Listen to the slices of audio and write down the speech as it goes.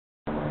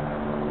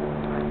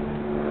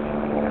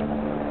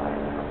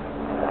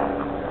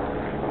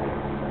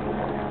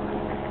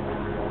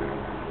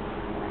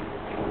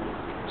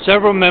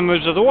Several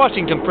members of the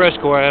Washington Press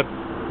Corps have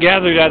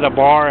gathered at a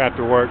bar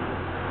after work.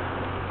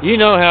 You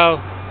know how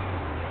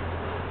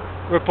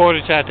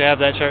reporters have to have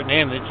that certain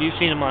image. You've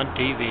seen them on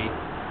TV,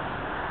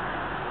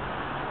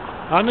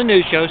 on the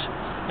news shows.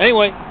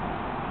 Anyway,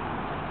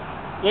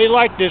 they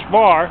like this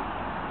bar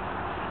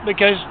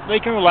because they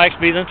can relax,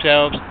 be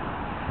themselves.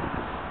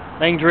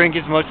 They can drink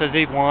as much as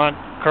they want,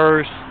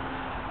 curse,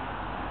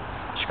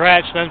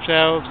 scratch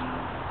themselves,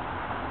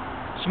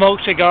 smoke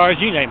cigars,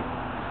 you name it.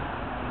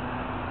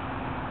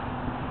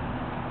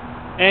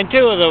 And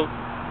two of the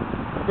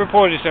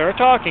reporters there are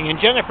talking, and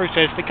Jennifer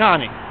says to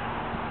Connie,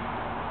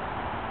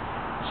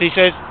 she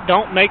says,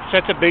 don't make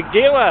such a big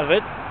deal out of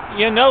it.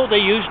 You know they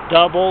use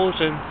doubles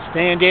and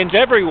stand-ins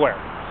everywhere,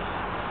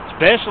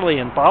 especially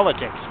in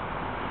politics.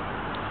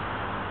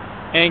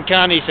 And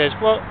Connie says,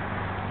 well,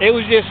 it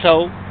was just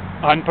so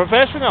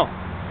unprofessional.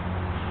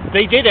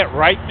 They did it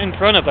right in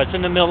front of us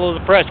in the middle of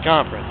the press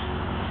conference.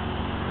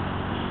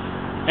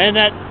 And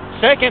that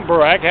second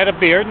Barack had a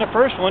beard, and the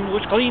first one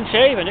was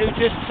clean-shaven. It was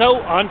just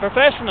so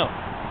unprofessional.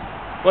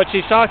 What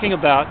she's talking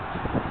about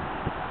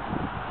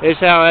is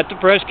how at the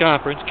press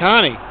conference,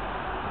 Connie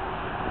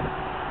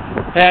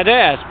had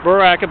asked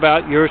Barack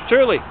about yours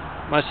truly,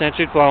 my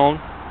censored phone,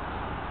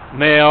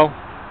 mail,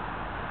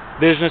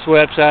 business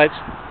websites,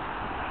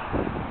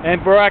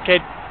 and Barack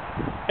had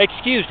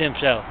excused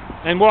himself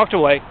and walked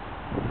away.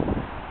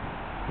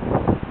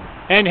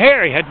 And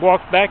Harry had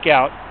walked back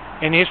out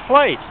in his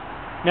place.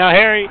 Now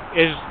Harry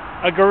is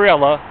a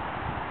guerrilla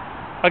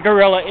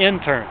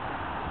intern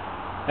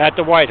at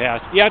the White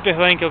House. You have to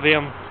think of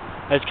him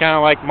as kind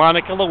of like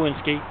Monica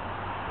Lewinsky,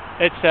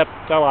 except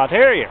a lot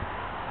hairier.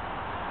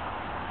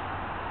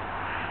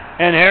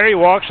 And Harry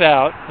walks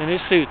out in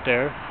his suit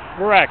there,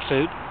 Barack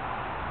suit,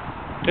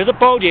 to the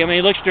podium, and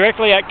he looks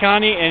directly at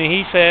Connie, and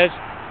he says,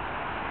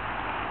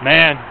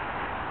 man,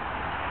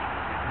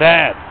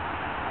 bad.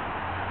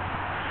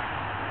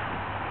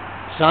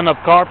 Son of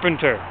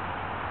carpenter,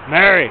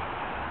 Mary,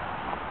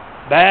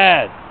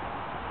 bad.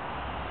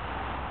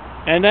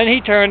 And then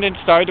he turned and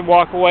started to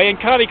walk away, and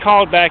Connie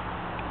called back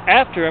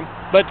after him,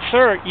 but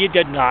sir, you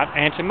did not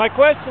answer my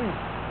question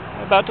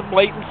about the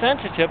blatant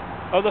censorship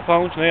of the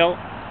phones, mail,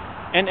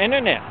 and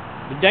internet.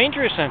 The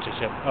dangerous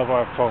censorship of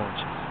our phones.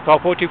 Call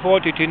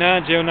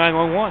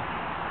 424-229-0911.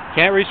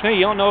 Can't reach me.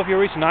 You don't know if you'll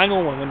reach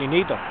 911 when you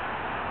need them.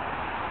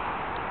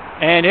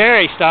 And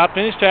Harry stopped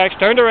in his tracks,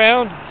 turned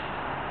around,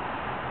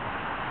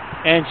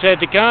 and said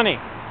to Connie,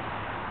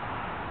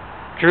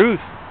 truth.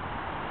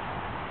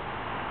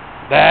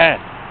 Bad.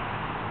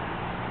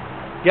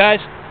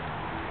 Guys,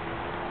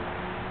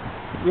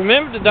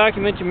 remember to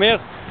document your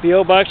myth.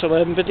 P.O. Box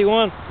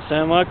 1151,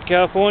 San Marcos,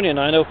 California,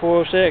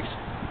 90406.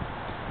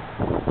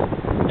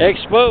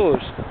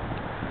 Expose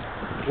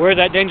where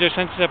that dangerous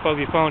censorship of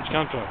your phones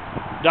comes from.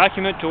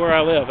 Document to where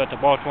I live at the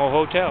Baltimore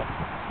Hotel,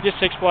 just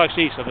 6 blocks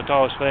east of the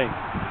tallest thing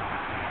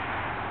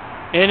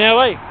in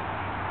L.A.,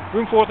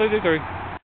 room 433.